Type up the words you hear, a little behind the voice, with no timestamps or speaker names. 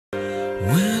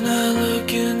When I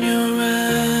look in your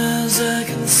eyes, I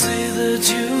can see that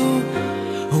you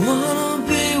wanna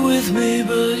be with me,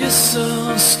 but you're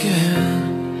so scared.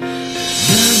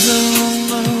 I don't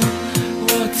know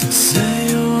what to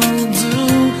say or do,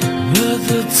 but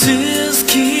the tears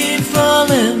keep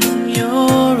falling from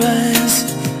your eyes.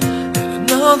 And I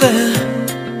know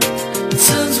that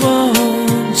times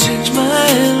won't change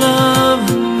my love,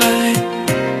 and I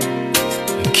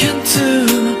can't do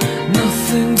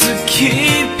nothing to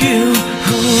keep